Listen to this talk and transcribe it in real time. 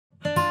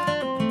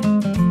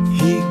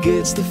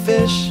gets the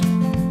fish,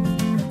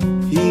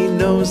 he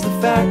knows the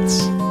facts.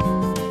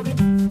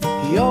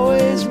 He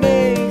always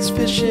makes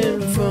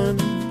fishing fun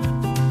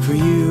for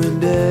you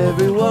and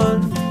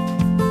everyone.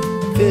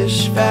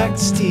 Fish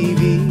Facts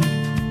TV,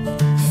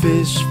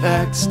 Fish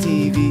Facts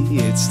TV.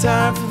 It's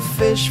time for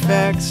Fish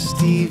Facts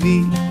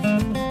TV.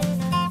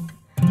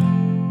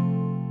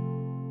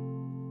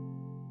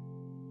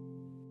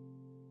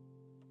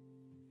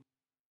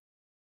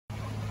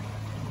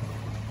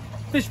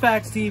 Fish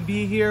Facts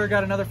TV here.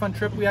 Got another fun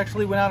trip. We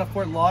actually went out of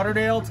Fort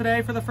Lauderdale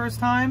today for the first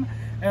time,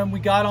 and we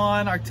got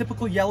on our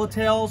typical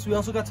yellowtails. We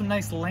also got some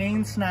nice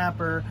lane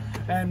snapper,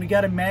 and we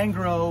got a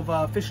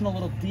mangrove fishing a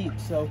little deep.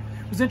 So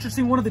it was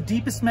interesting. One of the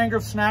deepest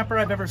mangrove snapper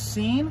I've ever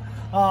seen.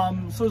 So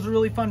it was a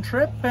really fun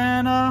trip,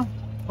 and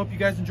hope you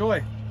guys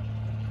enjoy.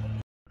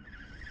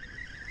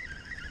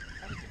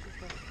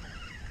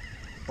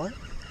 What?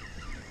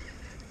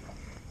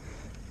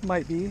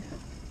 Might be.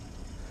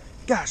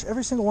 Gosh,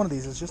 every single one of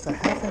these is just a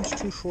 ½ inch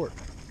too short.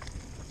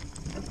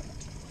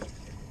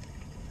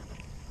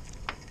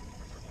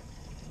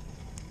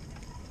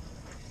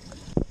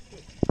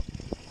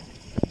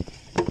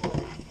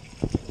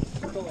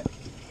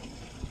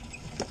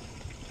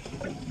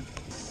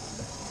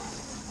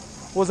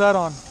 What's that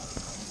on?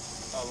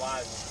 Oh,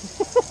 live.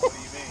 What do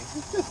you mean?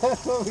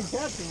 That's what we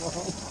got them on.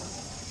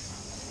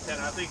 And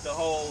I think the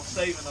whole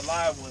saving the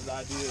live ones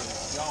idea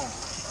is gone.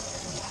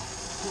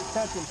 You're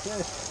catching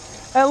fish.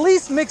 At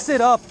least mix it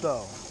up,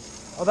 though.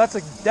 Oh, that's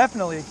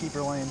definitely a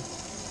keeper lane.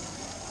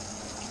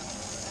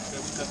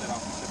 Yeah, we cut that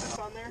off.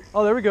 On there?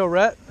 Oh, there we go,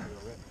 Rhett.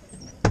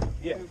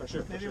 Yeah, for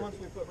sure. Maybe once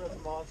we put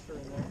Rhett's monster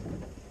in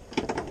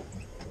there.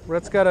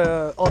 Rhett's got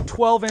a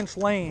 12-inch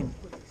lane.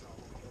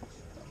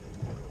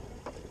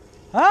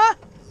 Huh?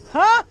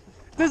 Huh?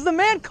 Does the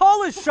man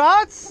call his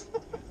shots?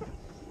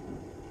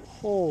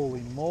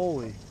 Holy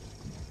moly.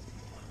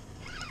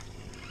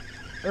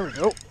 There we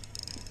go.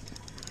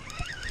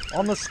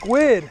 On the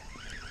squid.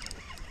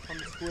 On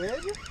the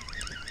squid?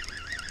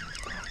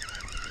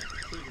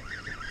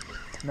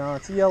 No,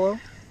 it's a yellow.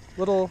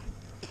 Little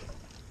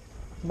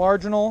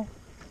marginal.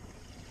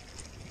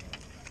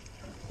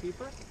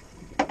 Keeper?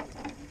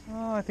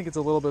 Oh, I think it's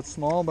a little bit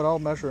small, but I'll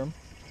measure him.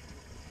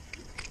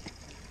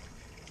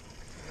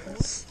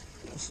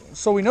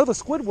 So we know the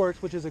squid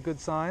works, which is a good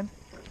sign.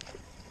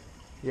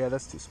 Yeah,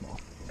 that's too small.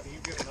 Can you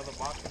get another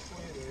box of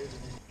squid?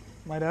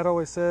 My dad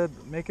always said,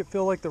 make it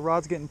feel like the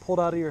rod's getting pulled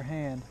out of your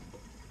hand.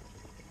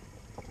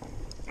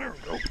 There we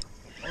go.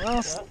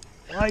 Just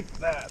like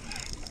that.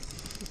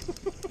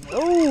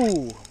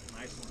 Oh!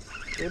 Nice one.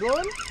 Good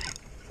one?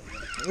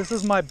 This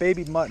is my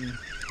baby mutton.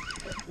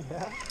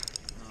 Yeah?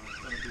 It's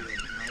going to be a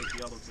nice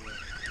yellowtail.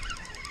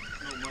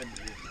 No mutton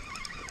here.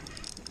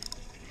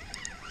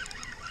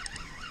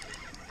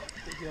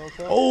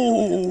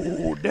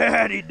 Oh,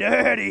 daddy,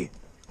 daddy.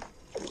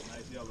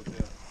 Nice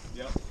yellowtail.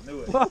 Yep, I knew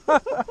it. I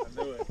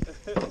knew it.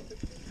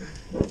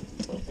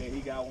 Okay, he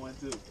got one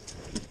too.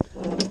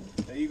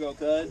 There you go,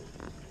 cuz.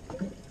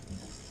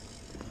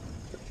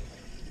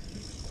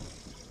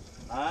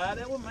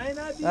 That one may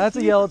not be. That's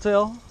a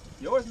yellowtail.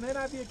 Yours may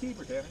not be a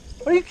keeper, Tanner.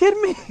 Are you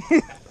kidding me?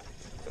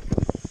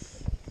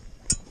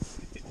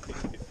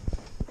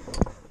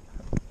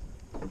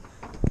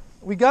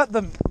 We got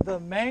the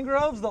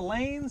mangroves, the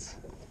lanes,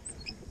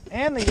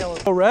 and the yellow.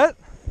 Oh, Rhett?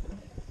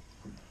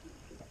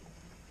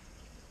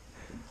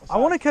 I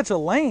want to catch a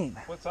lane.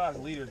 What size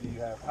leader do you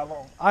have? How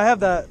long? I have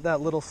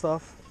that little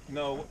stuff.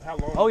 No, how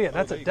long? Oh yeah,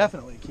 that's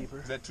definitely a keeper.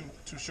 Is that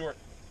too short?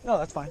 No,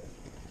 that's fine.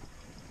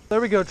 There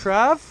we go,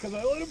 Trav. Because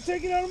I let him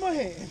take it out of my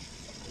hand.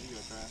 There you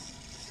go, Trav.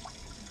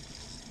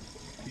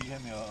 Can you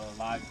hand me a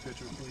live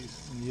picture,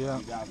 please? Yeah.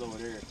 You guys over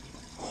there.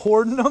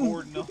 Hoarding them?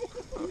 Hoarding them.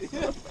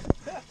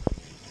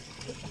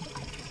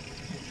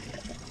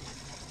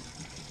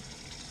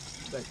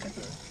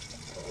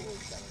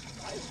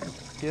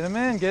 Get him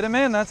in, get him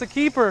in. That's a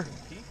keeper.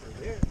 Keeper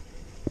there.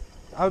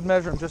 I would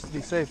measure him just to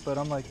be safe, but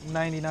I'm like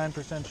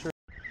 99% sure.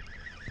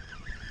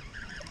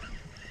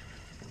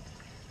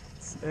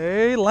 It's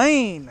a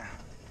lane.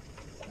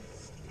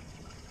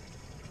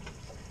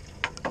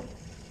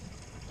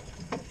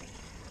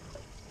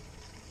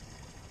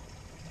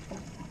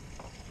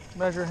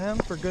 Measure him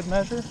for good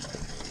measure.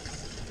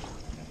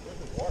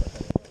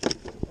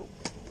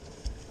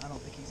 I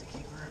don't think he's a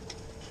keeper.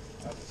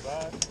 That's the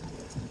side.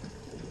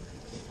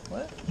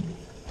 What?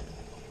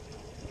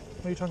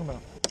 What are you talking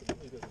about?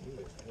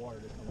 Water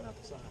just coming out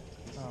the side.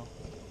 Oh.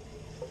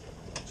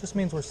 Just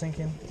means we're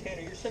sinking.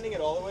 Tanner, you're sending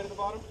it all the way to the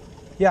bottom?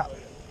 Yeah.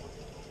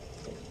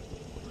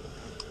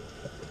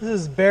 This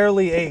is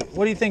barely 8.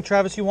 What do you think,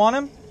 Travis? You want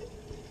him? Can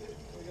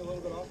we get a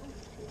little bit off him?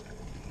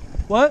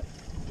 What?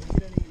 Can we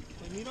get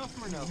any meat off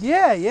him or no?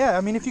 Yeah, yeah.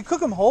 I mean, if you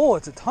cook them whole,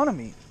 it's a ton of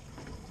meat.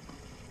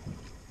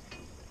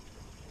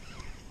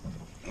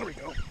 There we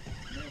go. Man,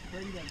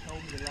 Freddie done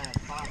told me the last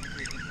 5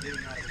 years he's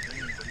getting out of the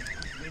game. But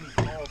many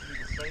calls me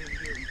the same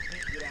year he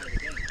can't get out of the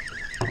game.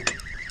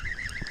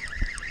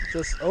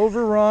 Just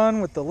overrun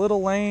with the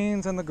little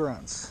lanes and the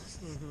grunts.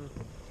 Mm-hmm.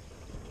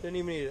 Didn't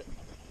even eat it.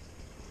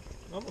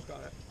 Almost got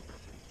it.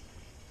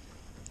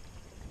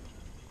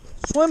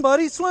 Swim,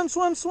 buddy. Swim,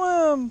 swim,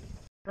 swim.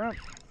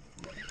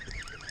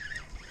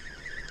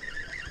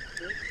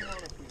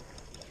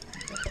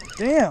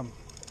 Damn.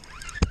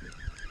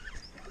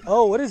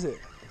 Oh, what is it?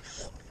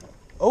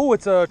 Oh,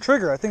 it's a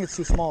trigger. I think it's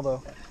too small,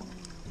 though.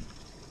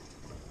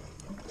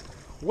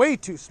 Way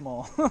too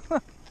small.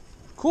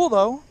 Cool,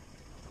 though.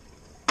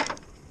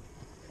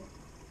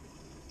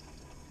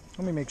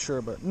 Let me make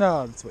sure, but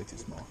no, it's way too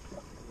small.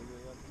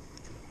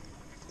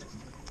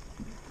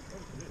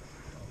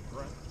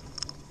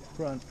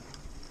 Front.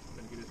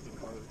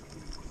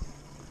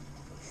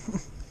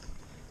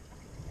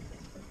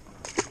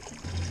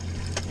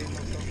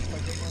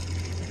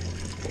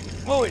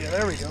 Oh yeah,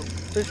 there we go.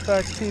 Fish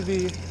Facts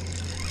TV.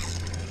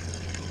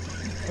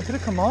 Oh, did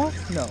it come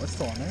off? No, it's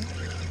still on there.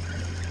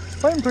 It's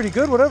fighting pretty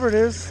good, whatever it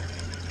is.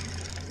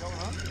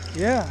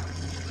 Yeah.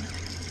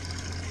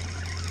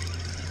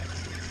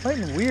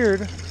 Fighting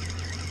weird.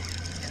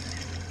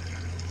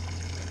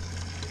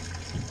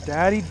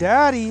 Daddy,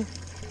 daddy.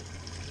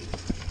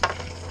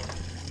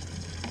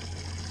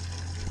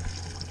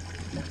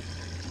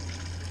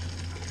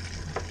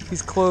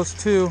 He's close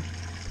too.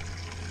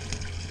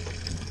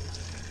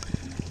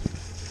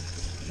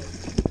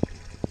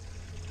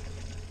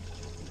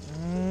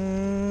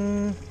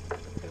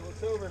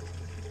 It's over.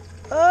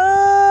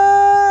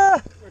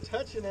 Ah! We're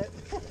touching it.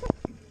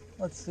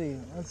 Let's see.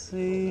 Let's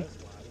see.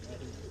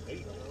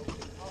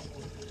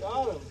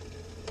 Got him.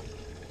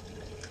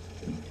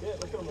 Yeah,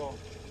 look at them all.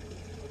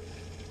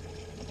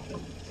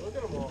 Look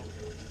at them all.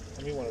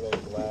 Give me one of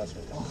those glass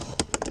ones. Oh,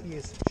 he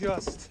is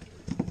just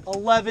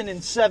 11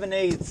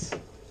 7/8.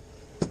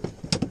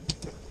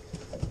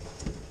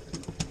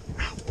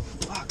 Ow,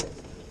 fuck.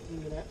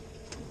 Look at that.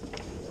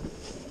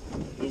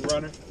 Blue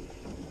runner.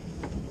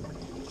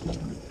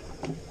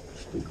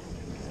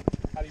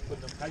 How do you put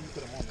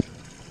them on?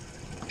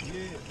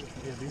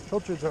 Yeah, these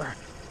pilchards are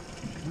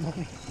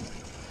money.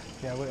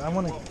 Yeah, wait, I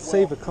want to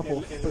save a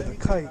couple for the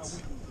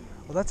kites.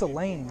 Well, that's a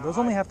lane. Those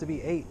only have to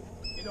be 8.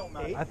 It don't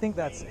matter. I think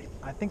that's 8.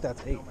 Let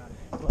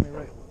me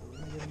write.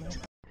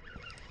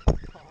 I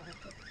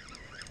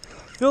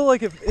feel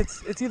like if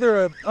it's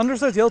either a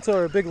undersized yellowtail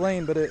or a big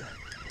lane, but it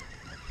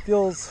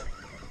feels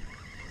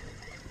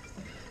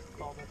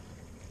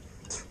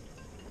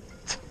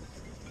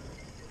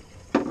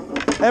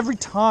every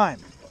time.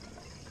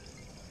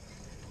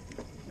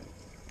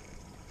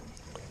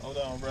 Hold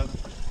on, brother.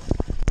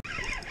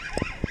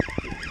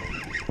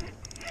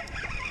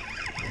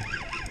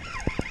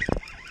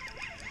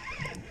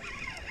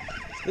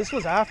 This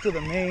was after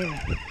the main.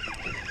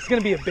 It's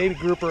gonna be a baby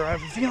grouper. I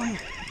have a feeling.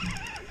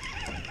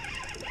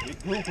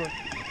 Big grouper.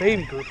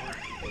 Baby grouper.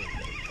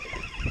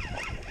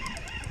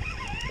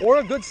 Or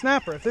a good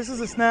snapper. If this is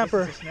a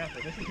snapper, This is a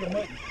snapper. This is your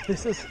mutton.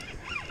 this is.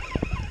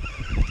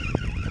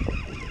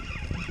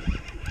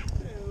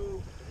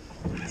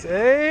 It's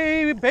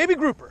a baby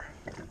grouper.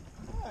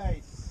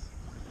 Nice.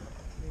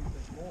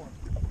 There's more.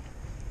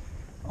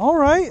 All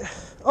right.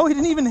 Oh, he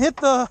didn't even hit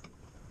the.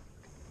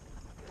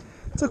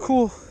 It's a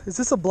cool. Is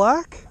this a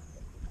black?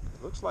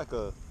 Looks like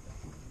a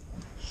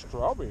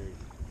strawberry.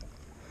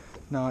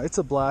 No, it's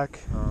a black.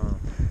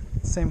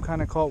 Same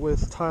kind of caught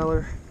with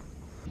Tyler.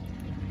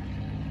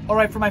 All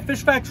right, for my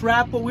Fish Facts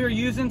wrap, what we were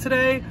using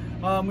today,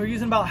 we were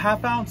using about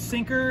 1/2 ounce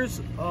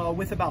sinkers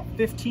with about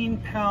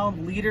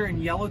 15-pound leader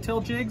and yellowtail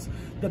jigs.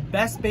 The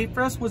best bait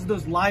for us was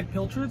those live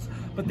pilchards,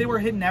 but they were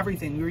hitting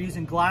everything. We were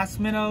using glass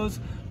minnows,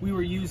 we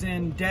were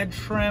using dead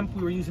shrimp,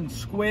 we were using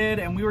squid,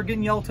 and we were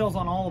getting yellowtails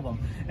on all of them.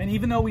 And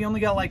even though we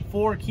only got like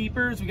 4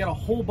 keepers, we got a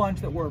whole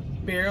bunch that were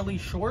barely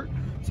short.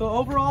 So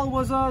overall, it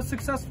was a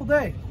successful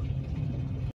day.